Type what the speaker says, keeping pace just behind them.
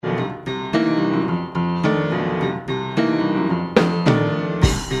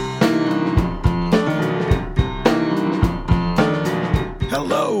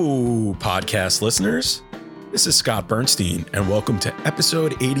Podcast listeners. This is Scott Bernstein, and welcome to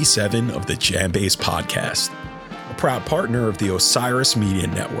episode 87 of the JamBase Podcast, a proud partner of the Osiris Media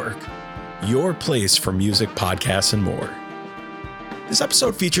Network, your place for music, podcasts, and more. This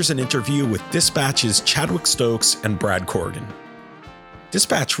episode features an interview with Dispatch's Chadwick, Stokes, and Brad Corrigan.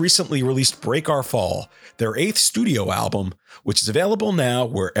 Dispatch recently released Break Our Fall, their 8th studio album, which is available now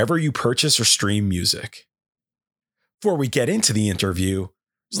wherever you purchase or stream music. Before we get into the interview,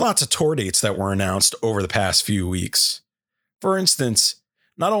 there's lots of tour dates that were announced over the past few weeks. For instance,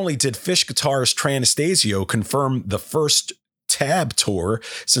 not only did Phish guitarist Trey Anastasio confirm the first Tab tour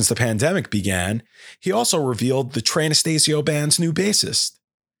since the pandemic began, he also revealed the Trey Anastasio band's new bassist.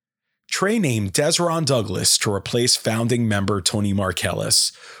 Trey named Desron Douglas to replace founding member Tony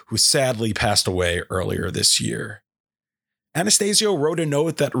Markellis, who sadly passed away earlier this year. Anastasio wrote a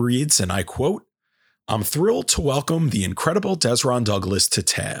note that reads, and I quote, "I'm thrilled to welcome the incredible Desron Douglas to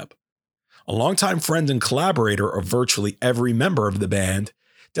Tab. A longtime friend and collaborator of virtually every member of the band,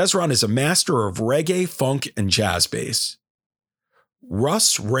 Desron is a master of reggae, funk, and jazz bass.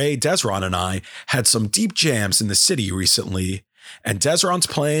 Russ, Ray, Desron, and I had some deep jams in the city recently, and Desron's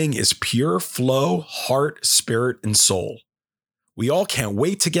playing is pure flow, heart, spirit, and soul. We all can't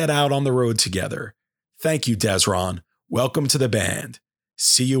wait to get out on the road together. Thank you, Desron. Welcome to the band.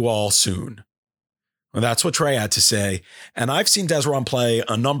 See you all soon." Well, that's what Trey had to say, and I've seen Desron play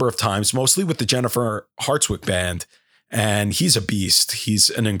a number of times, mostly with the Jennifer Hartswick band, and he's a beast. He's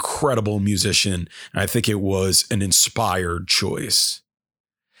an incredible musician, and I think it was an inspired choice.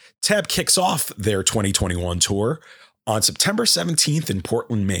 Tab kicks off their 2021 tour on September 17th in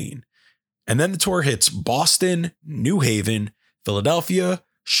Portland, Maine, and then the tour hits Boston, New Haven, Philadelphia,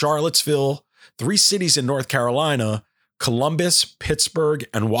 Charlottesville, 3 cities in North Carolina, Columbus, Pittsburgh,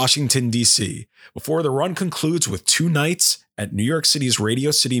 and Washington, D.C., before the run concludes with 2 nights at New York City's Radio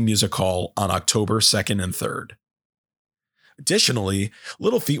City Music Hall on October 2nd and 3rd. Additionally,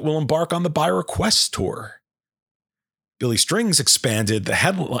 Little Feat will embark on the By Request tour. Billy Strings expanded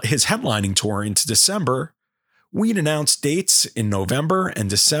his headlining tour into December. Weed announced dates in November and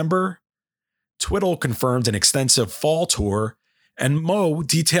December. Twiddle confirmed an extensive fall tour, and Mo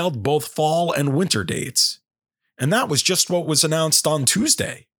detailed both fall and winter dates. And that was just what was announced on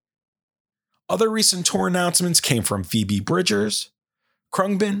Tuesday. Other recent tour announcements came from Phoebe Bridgers,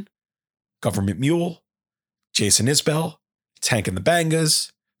 Krungbin, Government Mule, Jason Isbell, Tank and the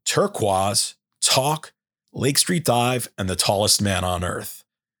Bangas, Turquoise, Talk, Lake Street Dive, and The Tallest Man on Earth,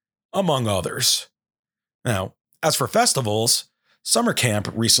 among others. Now, as for festivals, Summer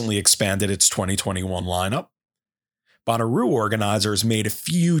Camp recently expanded its 2021 lineup. Bonnaroo organizers made a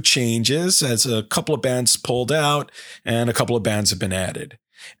few changes as a couple of bands pulled out and a couple of bands have been added.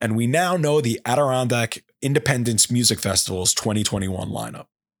 And we now know the Adirondack Independence Music Festival's 2021 lineup.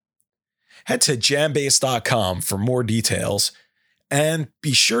 Head to JamBase.com for more details, and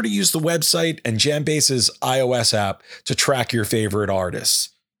be sure to use the website and JamBase's iOS app to track your favorite artists.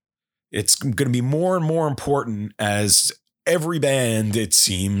 It's going to be more and more important as every band, it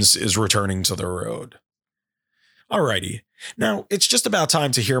seems, is returning to the road. Alrighty, now it's just about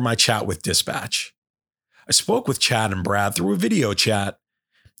time to hear my chat with Dispatch. I spoke with Chad and Brad through a video chat,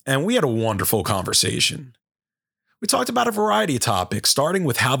 and we had a wonderful conversation. We talked about a variety of topics, starting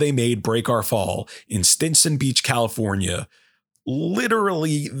with how they made Break Our Fall in Stinson Beach, California,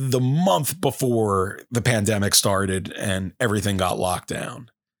 literally the month before the pandemic started and everything got locked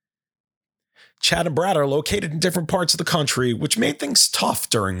down. Chad and Brad are located in different parts of the country, which made things tough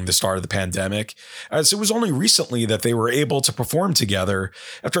during the start of the pandemic, as it was only recently that they were able to perform together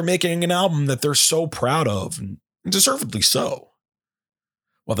after making an album that they're so proud of, and deservedly so.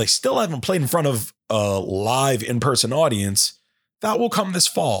 While they still haven't played in front of a live in-person audience, that will come this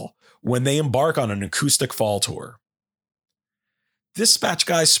fall when they embark on an acoustic fall tour. Dispatch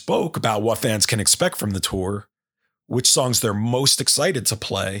guys spoke about what fans can expect from the tour, which songs they're most excited to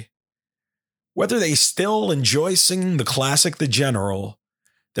play, whether they still enjoy singing the classic The General,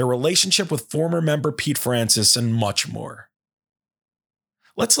 their relationship with former member Pete Francis, and much more.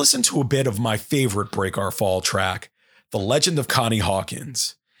 Let's listen to a bit of my favorite Break Our Fall track, The Legend of Connie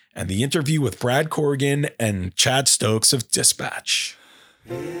Hawkins, and the interview with Brad Corrigan and Chad Stokes of Dispatch.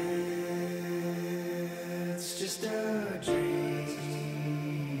 It's just a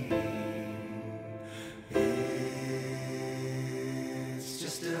dream. It's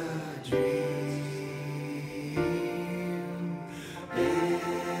just a dream.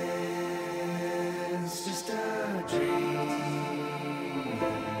 It's just a dream.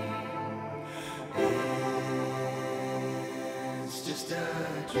 It's just a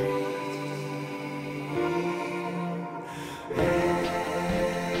dream.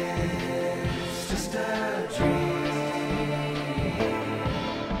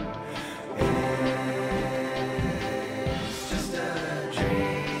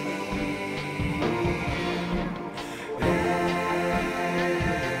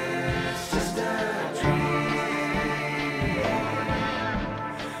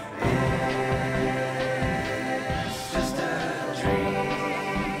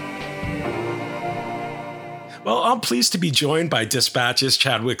 I'm pleased to be joined by Dispatch's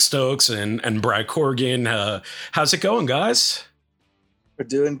Chadwick Stokes and Brad Corrigan. How's it going, guys? We're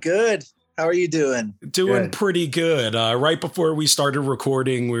doing good. How are you doing? Doing pretty good. Right before we started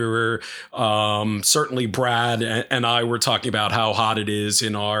recording, we were certainly Brad and I were talking about how hot it is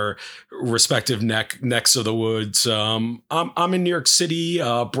in our respective necks of the woods. I'm in New York City.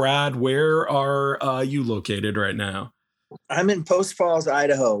 Brad, where are you located right now? I'm in Post Falls,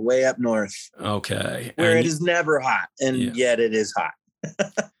 Idaho, way up north. Okay. Where it is never hot, and yet it is hot.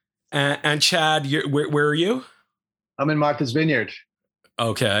 and Chad, where are you? I'm in Martha's Vineyard.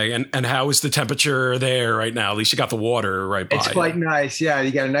 Okay. And how is the temperature there right now? At least you got the water right by. It's quite nice. Yeah.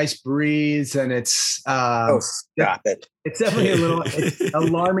 You got a nice breeze and it's, stop it. It's definitely it's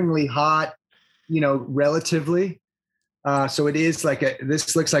alarmingly hot, relatively. So it is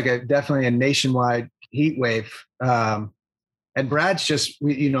this looks like definitely a nationwide heat wave. And Brad's just,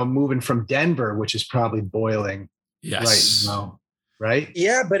 moving from Denver, which is probably boiling right now. Right?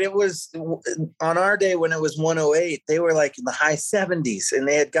 Yeah, but it was on our day when it was 108, they were like in the high 70s and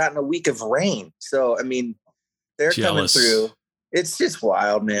they had gotten a week of rain. So, I mean, they're jealous. Coming through. It's just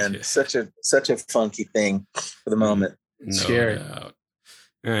wild, man. Yeah. Such a funky thing for the moment. No scary. Doubt.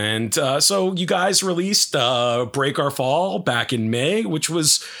 And so you guys released Break Our Fall back in May, which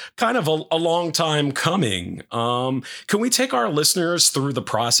was kind of a long time coming. Can we take our listeners through the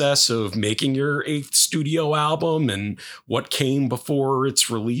process of making your 8th studio album and what came before its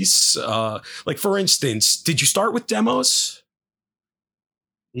release? Like, for instance, did you start with demos?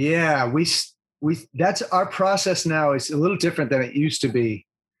 Yeah, we that's our process now is a little different than it used to be.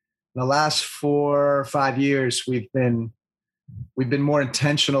 In the last 4 or 5 years, we've been more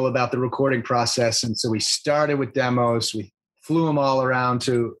intentional about the recording process. And so we started with demos. We flew them all around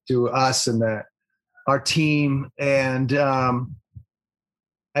to us and our team. And then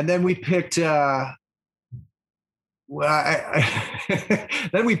we picked, then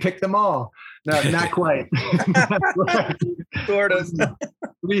we picked them all. No, not quite. Sort of.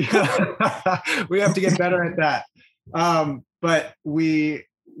 We have to get better at that. But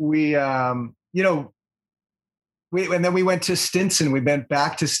and then we went to Stinson. We went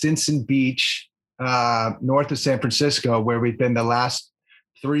back to Stinson Beach, north of San Francisco, where we've been the last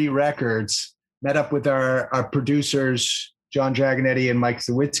 3 records. Met up with our producers, John Dragonetti and Mike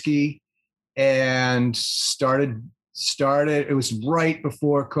Zawitsky, and started. It was right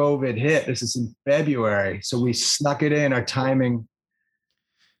before COVID hit. This is in February, so we snuck it in. Our timing.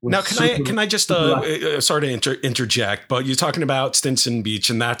 Now, can I just sorry to interject, but you're talking about Stinson Beach,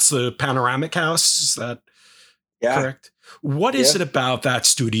 and that's the panoramic house. Is that? Yeah. Correct. What is it about that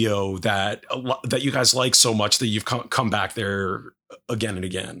studio that you guys like so much that you've come back there again and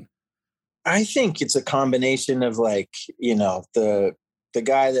again? I think it's a combination of the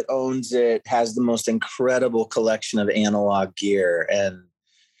guy that owns it has the most incredible collection of analog gear, and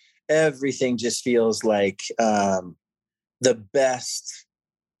everything just feels like the best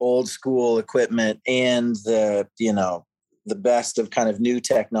old school equipment and the best of kind of new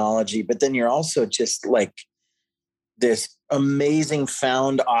technology. But then you're also just like this amazing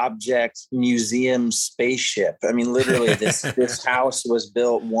found object museum spaceship. I mean, literally this house was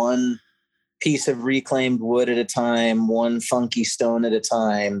built one piece of reclaimed wood at a time, one funky stone at a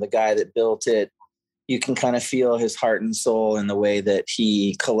time. The guy that built it, you can kind of feel his heart and soul in the way that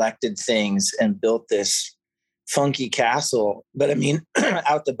he collected things and built this funky castle. But I mean,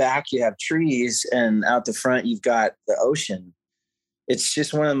 out the back, you have trees, and out the front, you've got the ocean. It's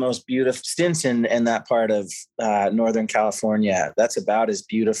just one of the most beautiful Stinson and that part of Northern California. That's about as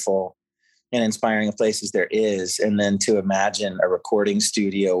beautiful and inspiring a place as there is. And then to imagine a recording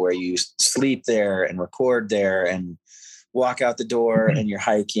studio where you sleep there and record there and walk out the door and you're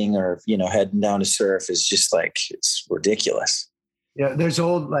hiking or, heading down to surf is just like, it's ridiculous. Yeah. There's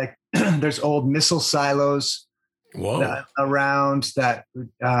old missile silos around that,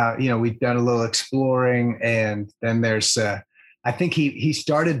 we've done a little exploring. And then there's, I think he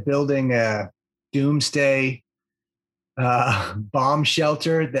started building a doomsday bomb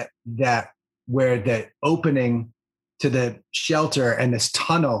shelter that where the opening to the shelter and this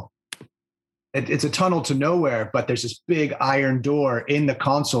tunnel, it's a tunnel to nowhere, but there's this big iron door in the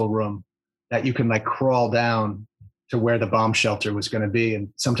console room that you can crawl down to where the bomb shelter was going to be. And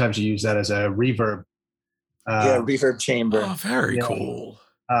sometimes you use that as a reverb. Reverb chamber. Oh, very cool.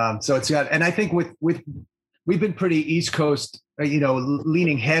 So it's got, and I think with we've been pretty East Coast,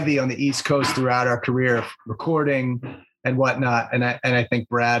 leaning heavy on the East Coast throughout our career of recording and whatnot. And I think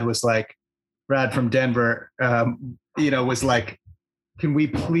Brad from Denver, was like, can we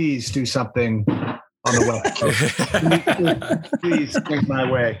please do something on the West Coast? Can you please think my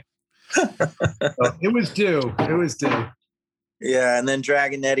way? So it was due. It was due. Yeah, and then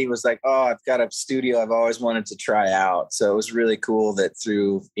Dragonetti was like, "Oh, I've got a studio I've always wanted to try out." So it was really cool that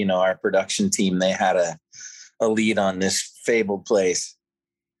through our production team, they had a lead on this fabled place.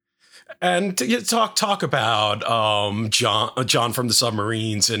 And to talk about John from the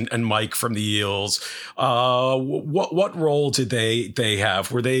Submarines and Mike from the Eels. What role did they have?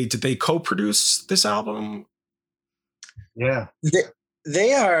 Did they co-produce this album? Yeah,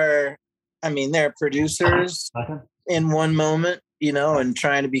 they are. I mean, they're producers in one moment, and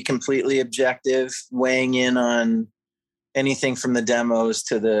trying to be completely objective, weighing in on anything from the demos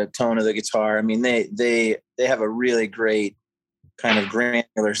to the tone of the guitar. I mean, they have a really great kind of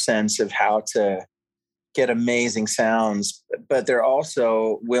granular sense of how to get amazing sounds, but they're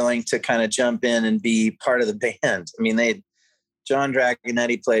also willing to kind of jump in and be part of the band. I mean, John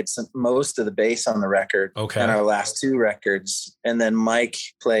Dragonetti played most of the bass on the record on our last two records. And then Mike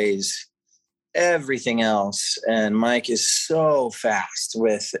plays everything else. And Mike is so fast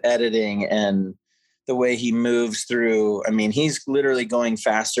with editing and the way he moves through. I mean, he's literally going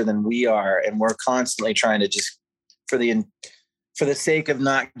faster than we are. And we're constantly trying to just, for the sake of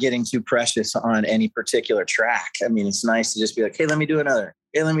not getting too precious on any particular track. I mean, it's nice to just be like, hey, let me do another.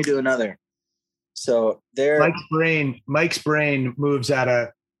 Hey, let me do another. So Mike's brain moves at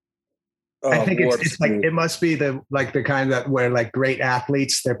I think it's like, it must be the kind that where like great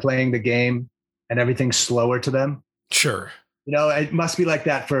athletes, they're playing the game and everything's slower to them. Sure. It must be like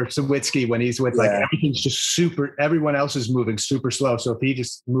that for Sawicki when he's with everything's just super, everyone else is moving super slow. So if he's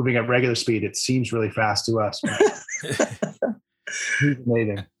just moving at regular speed, it seems really fast to us. He's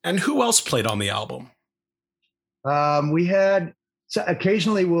amazing. And who else played on the album? We had, so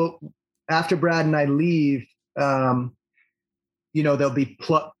occasionally after Brad and I leave, there'll be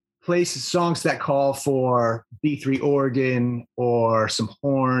songs that call for B3 organ or some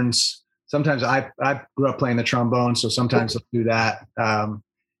horns. Sometimes I grew up playing the trombone, so sometimes I'll do that. And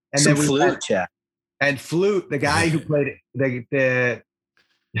some then flute, and flute. The guy who played the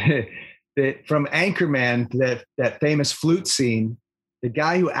from Anchorman, that famous flute scene. The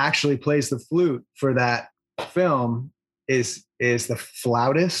guy who actually plays the flute for that film is the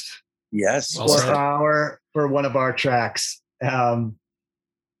flautist. Yes, for one of our tracks. So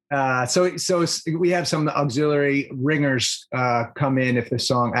we have some auxiliary ringers come in if the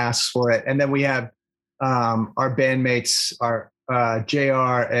song asks for it, and then we have our bandmates, our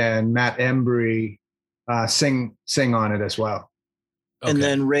JR and Matt Embry, sing on it as well. Okay. And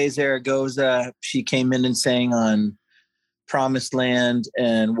then Ray Zaragoza, she came in and sang on Promised Land,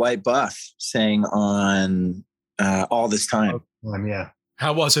 and White Buff sang on All This Time. Yeah.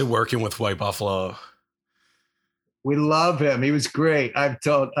 How was it working with White Buffalo? We love him. He was great. I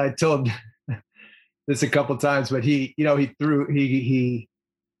told this a couple times, but he did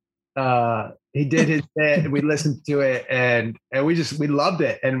his bit. We listened to it and we loved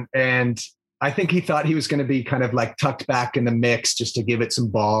it. And I think he thought he was going to be kind of like tucked back in the mix just to give it some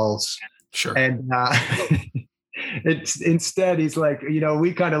balls. Sure. And instead he's like,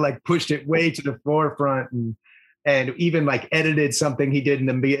 we kind of like pushed it way to the forefront and even like edited something he did in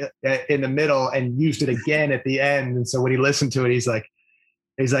the middle and used it again at the end. And so when he listened to it, he's like,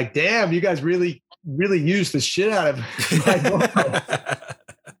 damn, you guys really, really used the shit out of my vocal.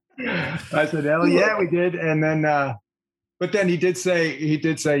 I said, hell yeah, we did. And then, but then he did say, he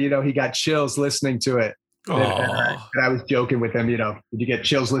got chills listening to it. And I was joking with him, did you get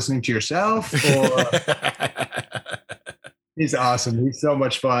chills listening to yourself? Or he's awesome. He's so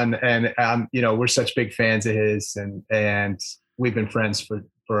much fun. And, we're such big fans of his and we've been friends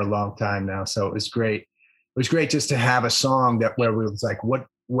for a long time now. So it was great. It was great just to have a song where we was like,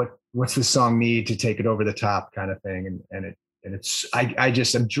 what's the song need to take it over the top kind of thing. And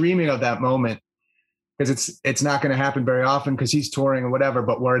I'm dreaming of that moment because it's not going to happen very often because he's touring or whatever,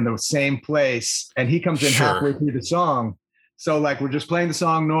 but we're in the same place and he comes in halfway through the song. So like, we're just playing the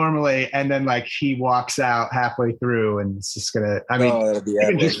song normally. And then like he walks out halfway through and it's just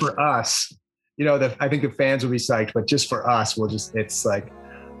even just for us, I think the fans will be psyched, but just for us, it's like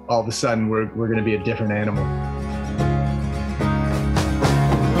all of a sudden we're going to be a different animal.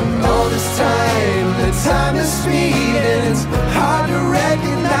 All this time, the time is speeding. It's hard to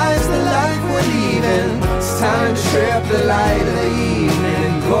recognize the life we're leaving. It's time to strip the light of the evening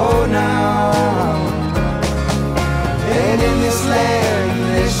and go now. And in this land,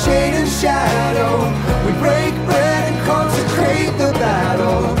 there's shade and shadow. We break bread and consecrate the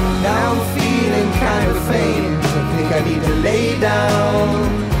battle. Now I'm feeling kind of faint. I think I need to lay down.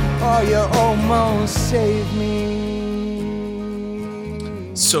 Oh, you almost saved me.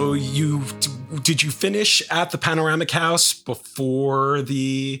 So did you finish at the Panoramic House before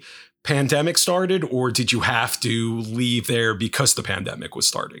the pandemic started, or did you have to leave there because the pandemic was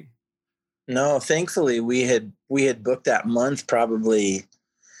starting? No, thankfully we had booked that month probably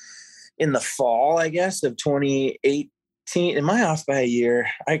in the fall, I guess, of 2018. Am I off by a year?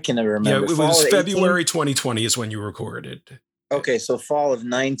 I can never remember. Yeah, it was February 2020 is when you recorded. Okay, so fall of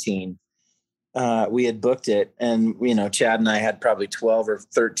 19. We had booked it, and Chad and I had probably 12 or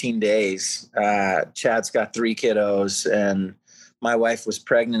 13 days. Chad's got 3 kiddos, and my wife was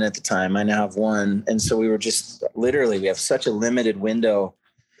pregnant at the time. I now have 1, and so we were just literally, we have such a limited window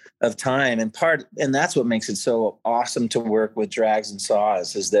of time, and that's what makes it so awesome to work with Drags and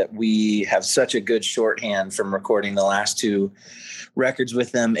Saws, is that we have such a good shorthand from recording the last 2 records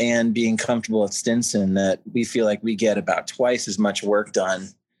with them and being comfortable at Stinson, that we feel like we get about twice as much work done.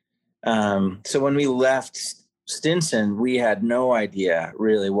 So when we left Stinson, we had no idea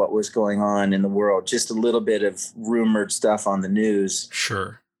really what was going on in the world, just a little bit of rumored stuff on the news.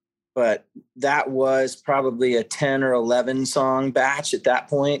 Sure. But that was probably a 10 or 11 song batch at that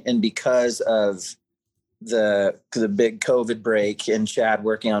point. And because of the big COVID break and Chad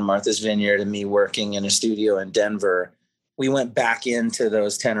working on Martha's Vineyard and me working in a studio in Denver, we went back into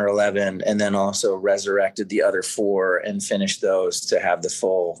those 10 or 11 and then also resurrected the other 4 and finished those to have the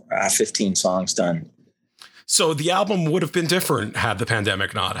full 15 songs done. So the album would have been different had the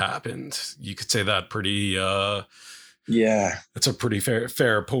pandemic not happened. You could say that pretty... Yeah, that's a pretty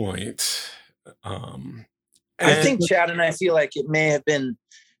fair point. I think Chad and I feel like it may have been,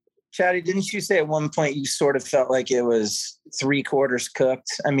 Chad, didn't you say at one point you sort of felt like it was 3/4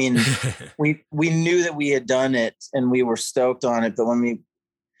 cooked? I mean, we knew that we had done it and we were stoked on it, but when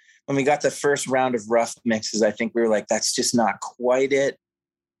we got the first round of rough mixes, I think we were like, that's just not quite it.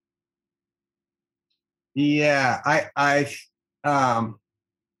 Yeah, I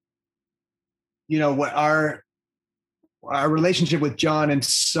what our relationship with John and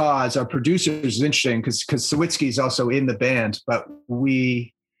Saws, our producers, is interesting because Sawitsky is also in the band, but we're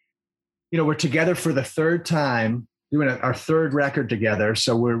together for the 3rd time doing our 3rd record together.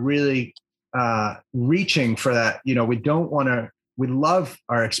 So we're really reaching for that. We love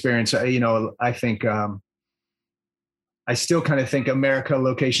our experience. I think I still kind of think America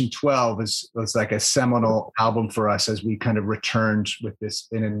Location 12 was like a seminal album for us as we kind of returned with this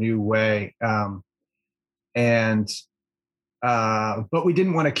in a new way. But we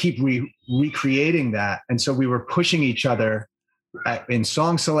didn't want to keep recreating that. And so we were pushing each other in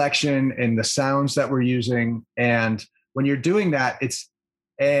song selection and the sounds that we're using. And when you're doing that,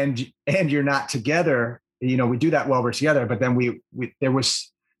 and you're not together, we do that while we're together. But then there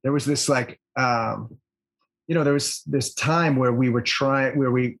was this like, there was this time where we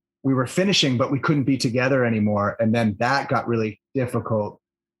were finishing, but we couldn't be together anymore. And then that got really difficult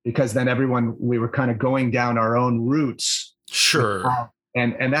because then we were kind of going down our own routes. Sure.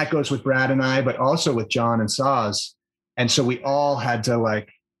 And that goes with Brad and I, but also with John and Saws. And so we all had to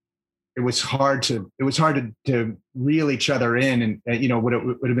it was hard to reel each other in. And it would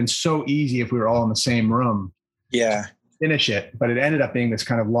have been so easy if we were all in the same room. Yeah. Finish it. But it ended up being this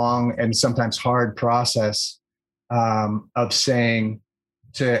kind of long and sometimes hard process of saying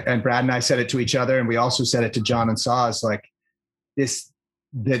and Brad and I said it to each other. And we also said it to John and Saws, like this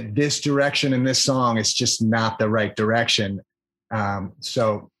direction in this song is just not the right direction.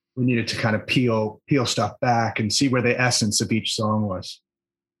 So we needed to kind of peel stuff back and see where the essence of each song was.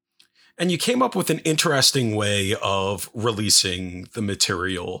 And you came up with an interesting way of releasing the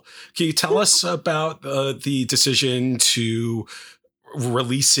material. Can you tell us about the decision to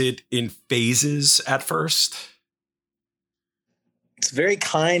release it in phases at first? It's very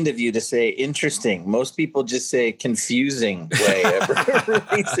kind of you to say interesting. Most people just say confusing way of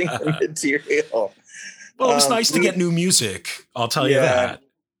releasing the material. Well, it was nice to get new music. I'll tell you that.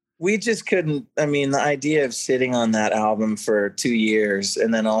 We just couldn't. I mean, the idea of sitting on that album for 2 years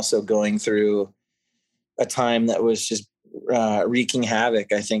and then also going through a time that was just wreaking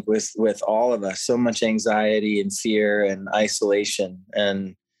havoc, I think, with all of us. So much anxiety and fear and isolation.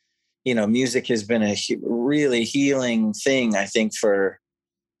 And music has been a really healing thing, I think, for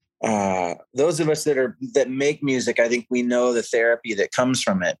those of us that make music. I think we know the therapy that comes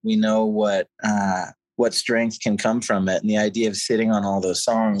from it. We know what strength can come from it. And the idea of sitting on all those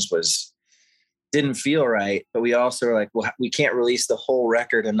songs didn't feel right. But we also were like, well, we can't release the whole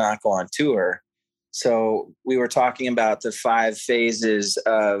record and not go on tour. So we were talking about the 5 phases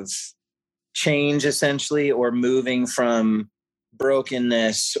of change, essentially, or moving from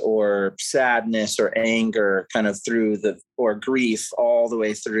brokenness or sadness or anger kind of or grief all the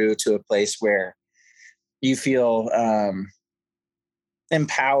way through to a place where you feel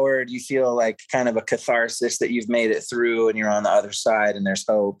empowered. You feel like kind of a catharsis that you've made it through and you're on the other side and there's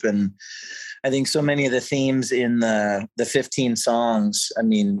hope. And I think so many of the themes in the 15 songs, I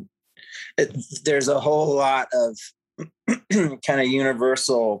mean, there's a whole lot of kind of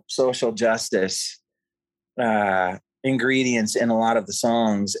universal social justice ingredients in a lot of the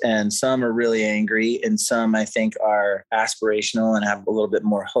songs, and some are really angry and some I think are aspirational and have a little bit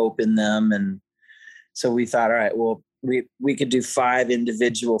more hope in them. And so we thought, all right, well, we could do 5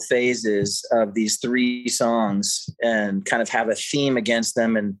 individual phases of these 3 songs and kind of have a theme against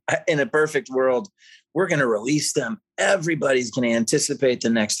them. And in a perfect world, we're going to release them. Everybody's going to anticipate the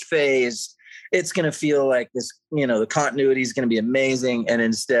next phase. It's going to feel like this, you know, the continuity is going to be amazing. And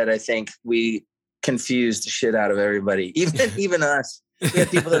instead, I think we confused the shit out of everybody, even us. We had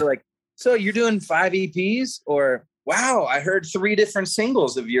people that are like, so you're doing 5 EPs? Or, wow, I heard 3 different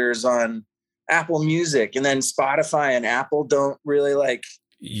singles of yours on Apple Music. And then Spotify and Apple don't really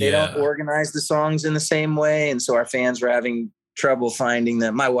they don't organize the songs in the same way. And so our fans were having trouble finding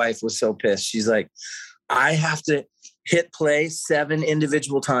them. My wife was so pissed. She's like, I have to hit play 7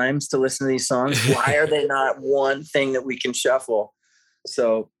 individual times to listen to these songs. Why are they not one thing that we can shuffle?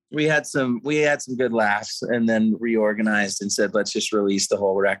 So we had some good laughs and then reorganized and said, let's just release the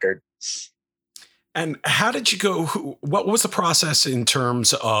whole record. And how did you go? What was the process in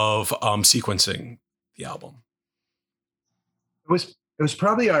terms of sequencing the album? It was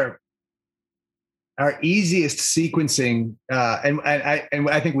probably our easiest sequencing, and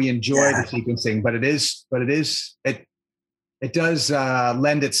I think we enjoy the sequencing, but it does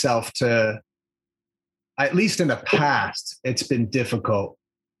lend itself to, at least in the past, it's been difficult.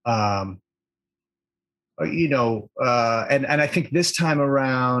 And I think this time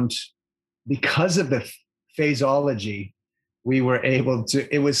around, because of the phasology, we were able to,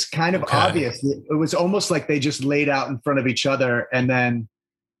 it was kind of obvious. It was almost like they just laid out in front of each other. And then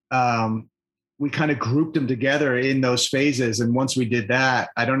we kind of grouped them together in those phases. And once we did that,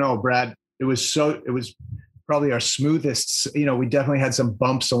 I don't know, Brad, it was probably our smoothest. You know, we definitely had some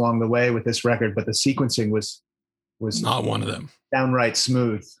bumps along the way with this record, but the sequencing was not one of them. Downright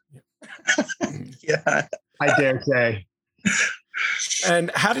smooth. Yeah. I dare say.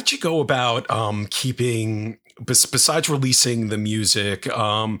 And how did you go about keeping, besides releasing the music,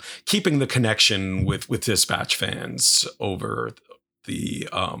 keeping the connection with Dispatch fans over the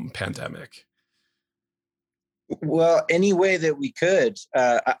pandemic? Well, any way that we could.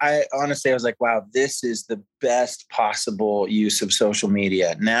 I honestly, I was like, wow, this is the best possible use of social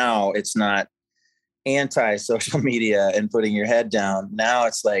media. Now it's not anti-social media and putting your head down. Now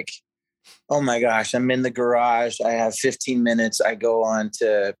it's like, oh my gosh, I'm in the garage. I have 15 minutes. I go on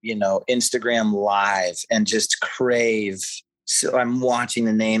to, Instagram Live and just crave. So I'm watching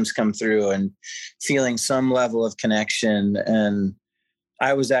the names come through and feeling some level of connection. And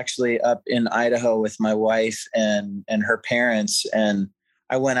I was actually up in Idaho with my wife and her parents. And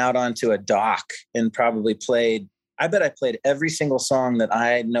I went out onto a dock and probably played every single song that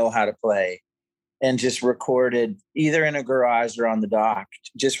I know how to play. And just recorded either in a garage or on the dock,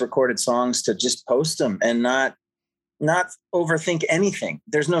 just recorded songs to just post them and not overthink anything.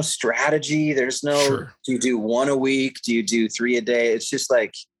 There's no strategy. There's no, Sure. Do you do 1 a week? Do you do 3 a day? It's just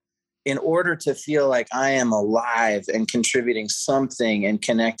like, in order to feel like I am alive and contributing something and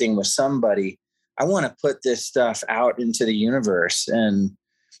connecting with somebody, I want to put this stuff out into the universe. And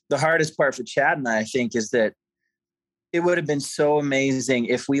the hardest part for Chad and I think is that it would have been so amazing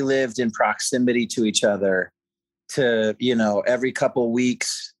if we lived in proximity to each other to, every couple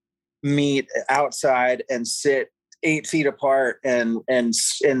weeks meet outside and sit 8 feet apart and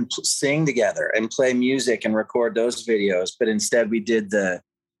sing together and play music and record those videos. But instead we did the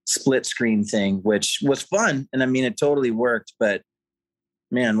split screen thing, which was fun. And I mean, it totally worked, but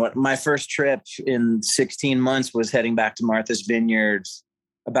man, my first trip in 16 months was heading back to Martha's Vineyard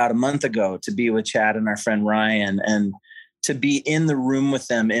about a month ago to be with Chad and our friend Ryan, and to be in the room with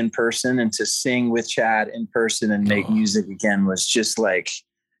them in person and to sing with Chad in person and make music again was just like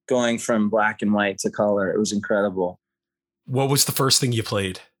going from black and white to color. It was incredible. What was the first thing you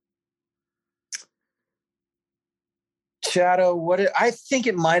played? Shadow, I think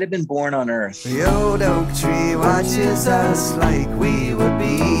it might have been Born on Earth. The old oak tree watches us like we were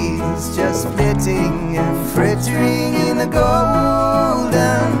bees, just flitting and frittering in the golden.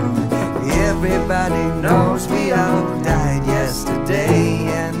 Everybody knows we all died yesterday,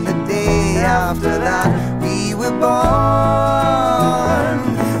 and the day after that we were born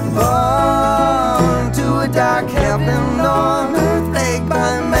to a dark heaven on earth, plagued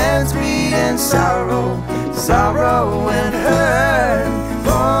by man's greed and sorrow and hurt,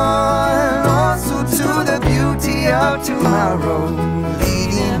 born also to the beauty of tomorrow.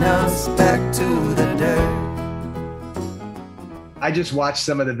 to the dirt. I just watched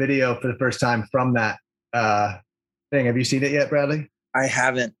some of the video for the first time from that thing. Have you seen it yet, Bradley? I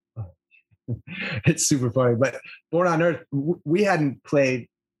haven't. It's super funny. But Born on Earth, we hadn't played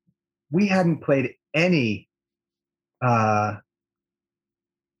any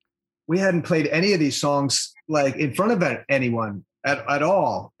of these songs like in front of anyone at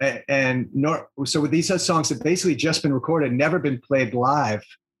all. So with these songs have basically just been recorded, never been played live.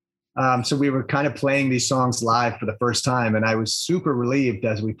 So we were kind of playing these songs live for the first time. And I was super relieved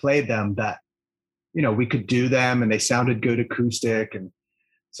as we played them that, we could do them and they sounded good acoustic. And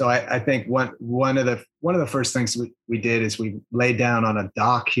so I think one of the first things we did is we laid down on a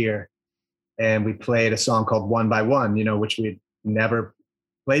dock here and we played a song called One by One, which we'd never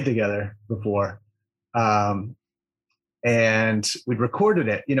played together before. And we'd recorded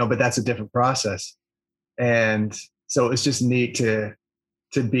it, but that's a different process. And so it was just neat to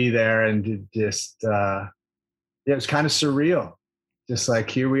be there and to just, it was kind of surreal. Just like,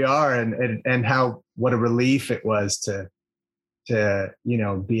 here we are and what a relief it was to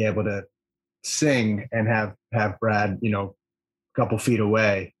be able to sing and have Brad, a couple feet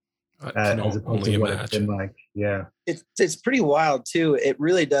away. As opposed to what it's been like. Yeah. It's pretty wild too. It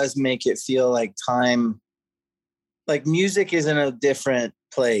really does make it feel like time, like music is in a different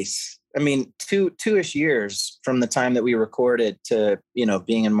place. I mean, two-ish years from the time that we recorded to,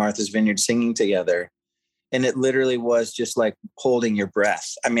 being in Martha's Vineyard singing together. And it literally was just like holding your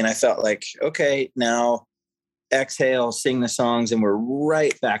breath. I mean, I felt like, okay, now exhale, sing the songs, and we're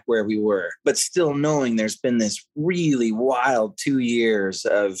right back where we were, but still knowing there's been this really wild 2 years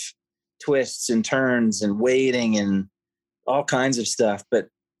of twists and turns and waiting and all kinds of stuff. But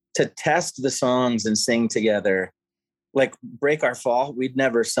to test the songs and sing together, like Break Our Fall, we'd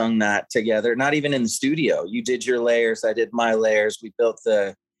never sung that together, not even in the studio. You did your layers, I did my layers. We built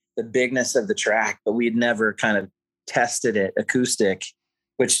the bigness of the track, but we'd never kind of tested it acoustic,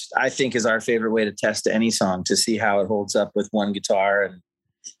 which I think is our favorite way to test any song, to see how it holds up with one guitar and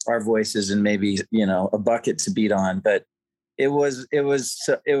our voices and maybe, a bucket to beat on. But it was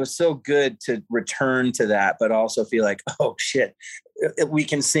so good to return to that, but also feel like, oh shit, we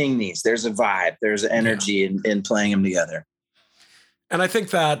can sing these. There's a vibe, there's energy in playing them together. And I think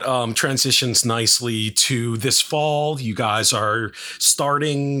that transitions nicely to this fall. You guys are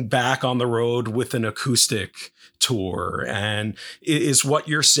starting back on the road with an acoustic tour. And is what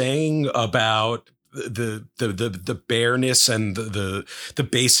you're saying about the bareness and the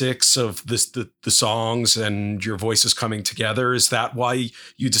basics of the songs and your voices coming together, is that why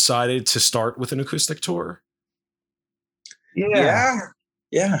you decided to start with an acoustic tour? Yeah.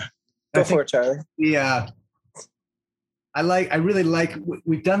 Go for it, Charlie. Yeah. I really like,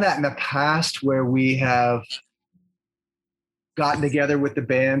 we've done that in the past where we have gotten together with the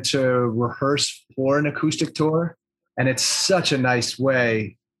band to rehearse for an acoustic tour. And it's such a nice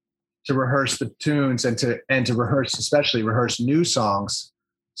way to rehearse the tunes and to rehearse, especially rehearse new songs,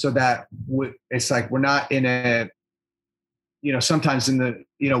 so that it's like, we're not in a, sometimes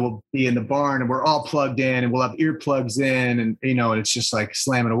we'll be in the barn and we're all plugged in and we'll have earplugs in and, it's just like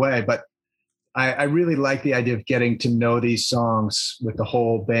slamming away. But I really like the idea of getting to know these songs with the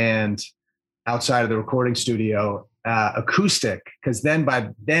whole band outside of the recording studio, acoustic. Because then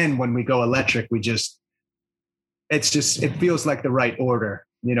when we go electric, it feels like the right order.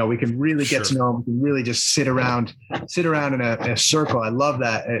 We can really get to know them. We can really just sit around in a circle. I love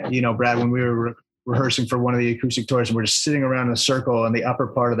that. Brad, when we were rehearsing for one of the acoustic tours, and we're just sitting around in a circle in the upper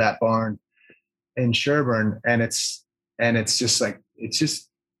part of that barn in Sherburne, and it's just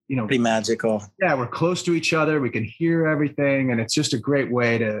pretty magical. Yeah, we're close to each other. We can hear everything, and it's just a great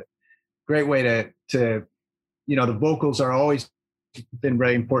way to the vocals are always been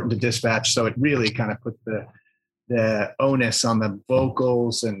very important to Dispatch, so it really kind of put the onus on the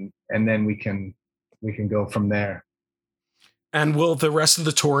vocals, and then we can go from there. And will the rest of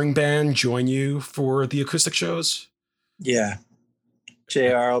the touring band join you for the acoustic shows? Yeah.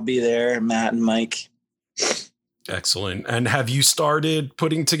 JR will be there, Matt and Mike. Excellent. And have you started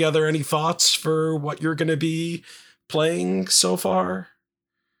putting together any thoughts for what you're going to be playing so far?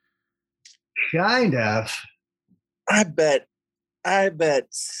 Kind of. I bet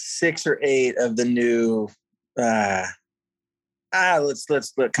 6 or 8 of the new come on,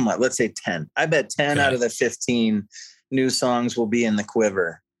 let's say 10. I bet 10 out of the 15 new songs will be in the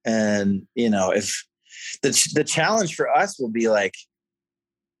quiver. And if the challenge for us will be like,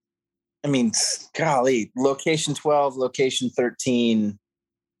 I mean, golly, location 12, location 13,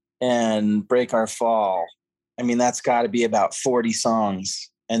 and Break Our Fall. I mean, that's got to be about 40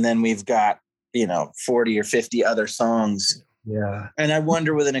 songs. And then we've got, 40 or 50 other songs Yeah. And I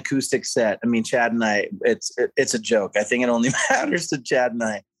wonder with an acoustic set, I mean, Chad and I, it's a joke. I think it only matters to Chad and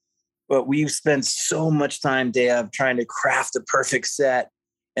I, but we've spent so much time day of trying to craft a perfect set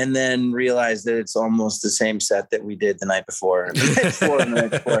and then realize that it's almost the same set that we did the night before, and the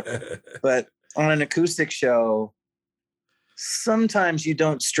night before. But on an acoustic show, sometimes you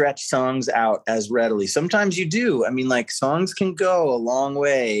don't stretch songs out as readily. Sometimes you do. I mean, like songs can go a long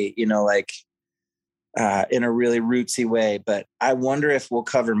way, you know, like in a really rootsy way. But I wonder if we'll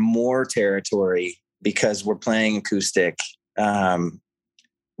cover more territory because we're playing acoustic. We'll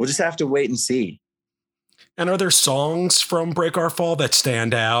just have to wait and see. And are there songs from Break Our Fall that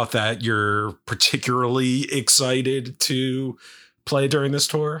stand out that you're particularly excited to play during this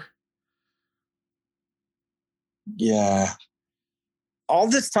tour? Yeah. All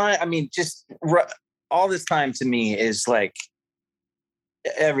this time, I mean, all this time to me is like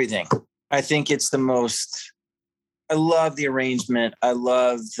everything. I think it's the most, I love the arrangement. I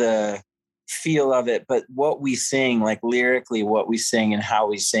love the feel of it, but what we sing, like lyrically, what we sing and how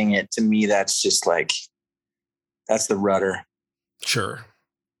we sing it, to me, that's just like, that's the rudder. Sure.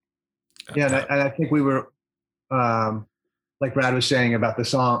 Yeah. And I think we were, like Brad was saying about the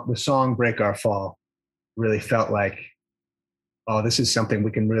song Break Our Fall really felt like, oh, this is something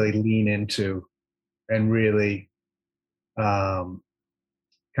we can really lean into and really kind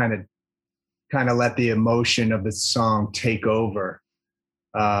of let the emotion of the song take over.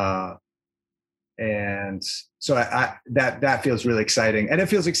 And so that feels really exciting. And it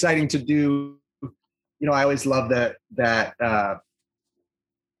feels exciting to do, you know, I always love that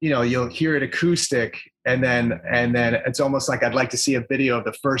you know, you'll hear it acoustic and then it's almost like I'd like to see a video of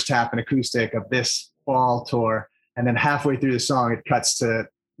the first half in acoustic of this fall tour. And then halfway through the song, it cuts to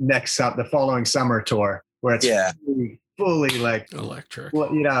the following summer tour where it's fully like electric,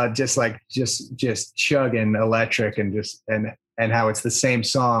 you know, just chugging electric and how it's the same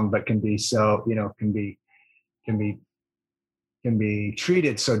song, but can be so, you know, can be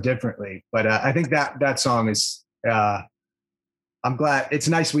treated so differently. But I think that song is, I'm glad. It's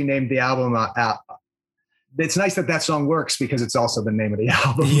nice we named the album it's nice that song works because it's also the name of the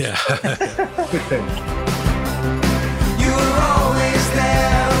album. Yeah. You were always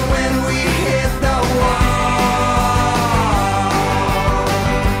there when we hit the wall.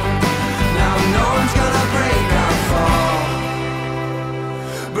 Now no one's gonna break our fall.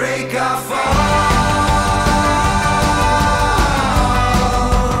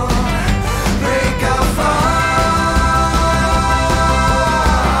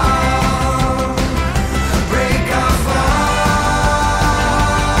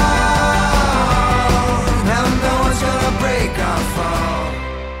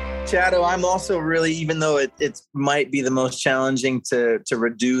 Shadow, I'm also really, even though it might be the most challenging to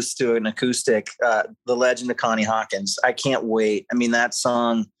reduce to an acoustic, The Legend of Connie Hawkins. I can't wait. I mean, that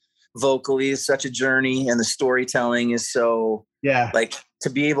song vocally is such a journey and the storytelling is so, like, to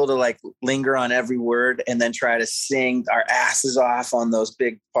be able to like linger on every word and then try to sing our asses off on those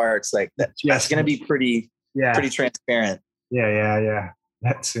big parts, like that's going to be pretty transparent. Yeah.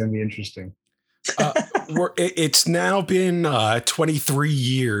 That's going to be interesting. It's now been 23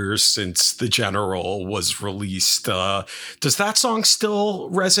 years since The General was released. Does that song still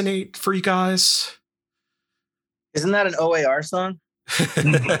resonate for you guys? Isn't that an OAR song?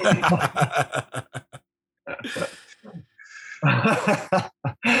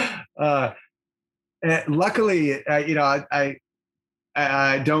 Luckily, you know,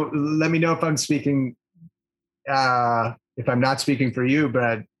 I don't, let me know if I'm speaking, if I'm not speaking for you,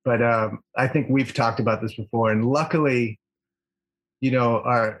 Brad. But I think we've talked about this before, and luckily, you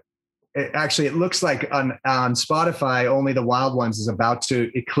know, it looks like on Spotify, Only the Wild Ones is about to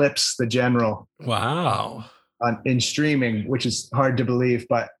eclipse The General. Wow! In streaming, which is hard to believe,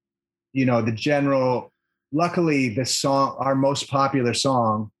 but you know, The General. Luckily, the song, our most popular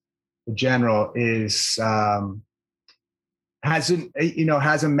song, The General, is has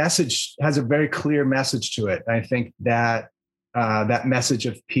a message, has a very clear message to it. I think that. That message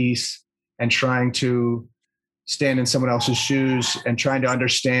of peace and trying to stand in someone else's shoes and trying to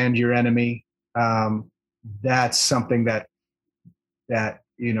understand your enemy. That's something that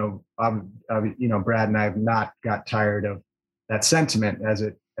you know, you know, Brad and I have not got tired of that sentiment as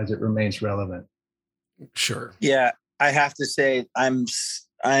it remains relevant. Sure. Yeah, I have to say, I'm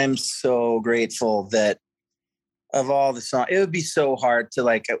so grateful that of all the songs, it would be so hard to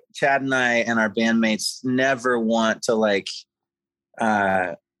like, Chad and I and our bandmates never want to like.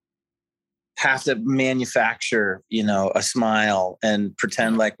 Have to manufacture, you know, a smile and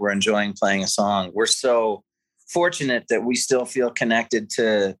pretend like we're enjoying playing a song. We're so fortunate that we still feel connected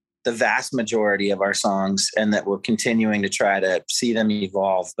to the vast majority of our songs, and that we're continuing to try to see them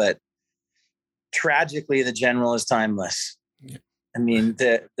evolve. But tragically, the general is timeless. Yeah. I mean,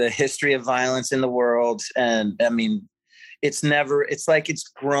 the history of violence in the world, and I mean, it's like it's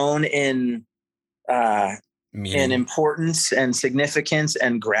grown in importance and significance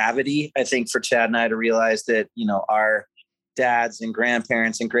and gravity. I think for Chad and I to realize that, you know, our dads and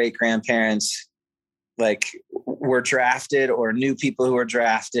grandparents and great grandparents, like, were drafted or knew people who were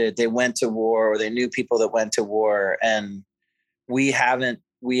drafted. They went to war, or they knew people that went to war, and we haven't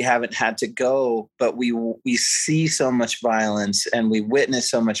had to go, but we see so much violence and we witness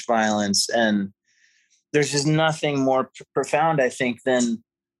so much violence, and there's just nothing more profound, I think, than,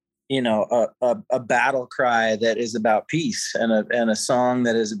 you know, a battle cry that is about peace, and a song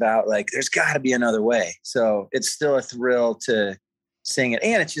that is about, like, there's got to be another way. So it's still a thrill to sing it,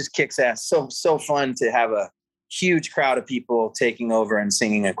 and it just kicks ass. So fun to have a huge crowd of people taking over and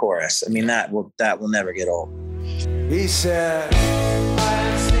singing a chorus. I mean, that will never get old. He said,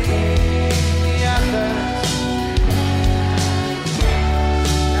 I see others,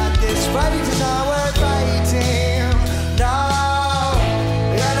 not this fight is not worth fighting, no,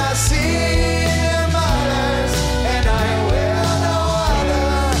 and I see them others, and I will no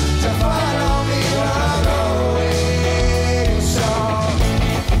other to follow me where I'm going. So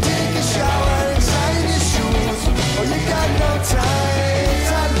take a shower inside your shoes, or you got no time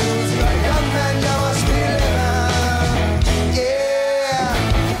to lose. You're a young man, you must be living. Yeah,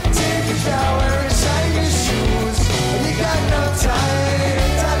 take a shower inside your shoes, or you got no time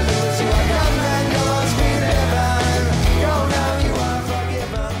to lose. You're a young man, you must be living. Go now, you are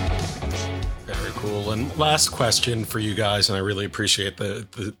forgiven. Very cool. And last question for you guys, and I really appreciate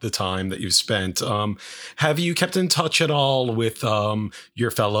the time that you've spent. Have you kept in touch at all with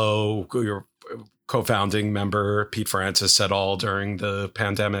your co-founding member, Pete Francis, at all during the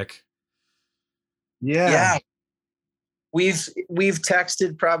pandemic? Yeah. We've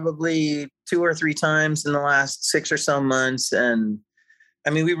texted probably 2 or 3 times in the last 6 or so months. And I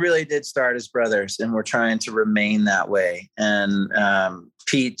mean, we really did start as brothers, and we're trying to remain that way. And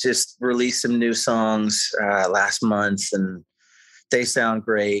Pete just released some new songs last month, and they sound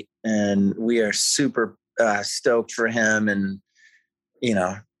great. And we are super stoked for him, and, you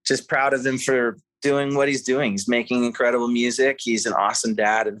know, just proud of him for doing what he's doing. He's making incredible music. He's an awesome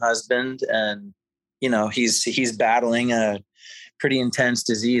dad and husband. And, you know, he's battling a pretty intense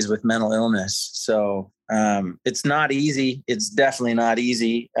disease with mental illness. So it's not easy. It's definitely not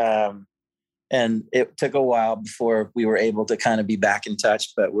easy. And it took a while before we were able to kind of be back in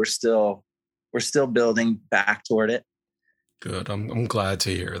touch, but we're still building back toward it. Good. I'm glad to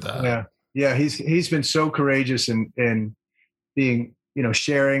hear that. Yeah. He's been so courageous in being, you know,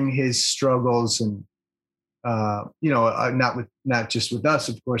 sharing his struggles, and you know, not just with us,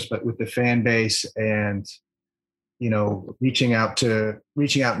 of course, but with the fan base, and, you know, reaching out in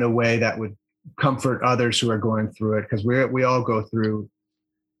a way that would comfort others who are going through it, because we all go through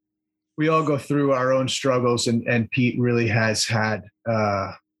our own struggles, and Pete really has had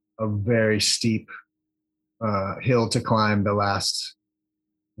a very steep hill to climb the last,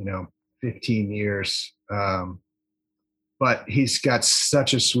 you know, 15 years. But he's got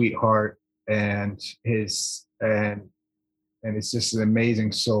such a sweet heart, and it's just an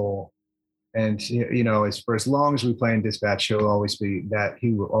amazing soul. And, you know, for as long as we play in Dispatch, he will always be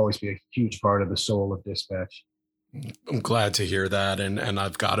a huge part of the soul of Dispatch. I'm glad to hear that. And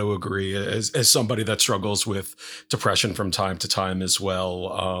I've got to agree, as somebody that struggles with depression from time to time as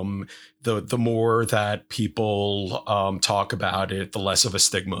well. The more that people talk about it, the less of a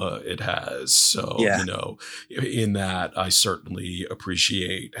stigma it has. So, you know, in that, I certainly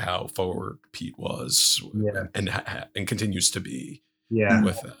appreciate how forward Pete was and continues to be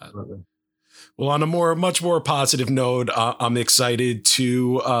with that. Absolutely. Well, on a much more positive note, I'm excited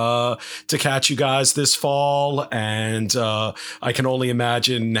to catch you guys this fall, and I can only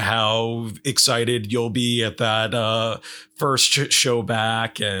imagine how excited you'll be at that first show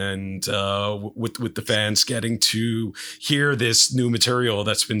back, and with the fans getting to hear this new material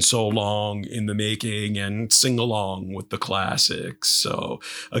that's been so long in the making and sing along with the classics. So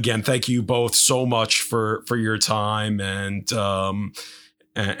again, thank you both so much for your time, and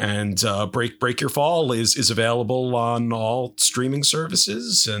Break Your Fall is available on all streaming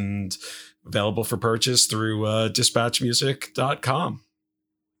services and available for purchase through dispatchmusic.com.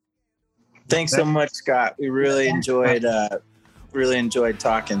 Thanks so much, Scott. We really enjoyed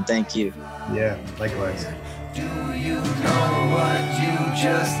talking. Thank you. Yeah, likewise. Do you know what you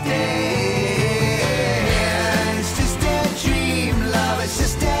just did? It's just a dream, love. It's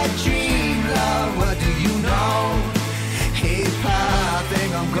just a dream, love. What do you know? Hey, pal, I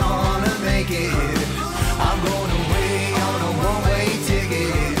think I'm gone.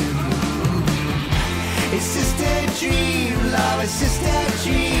 sister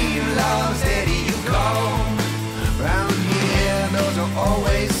dream, love, steady you go. Round here, those are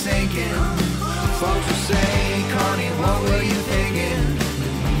always sinking. Folks will say, Connie, what were you thinking?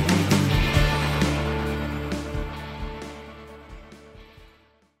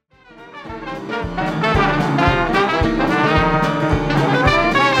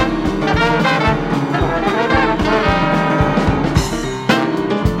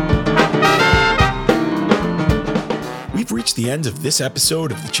 We've reached the end of this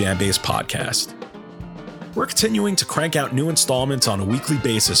episode of the JamBase Podcast. We're continuing to crank out new installments on a weekly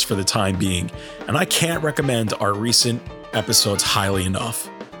basis for the time being, and I can't recommend our recent episodes highly enough.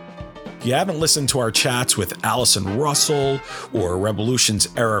 If you haven't listened to our chats with Allison Russell, or Revolution's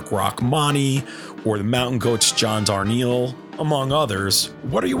Eric Rachmani, or the Mountain Goat's John Darnielle, among others,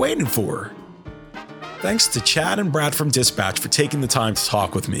 what are you waiting for? Thanks to Chad and Brad from Dispatch for taking the time to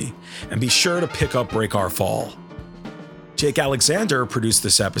talk with me, and be sure to pick up Break Our Fall. Jake Alexander produced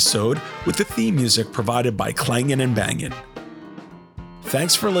this episode with the theme music provided by Clangin' and Bangin'.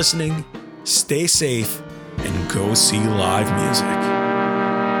 Thanks for listening, stay safe, and go see live music.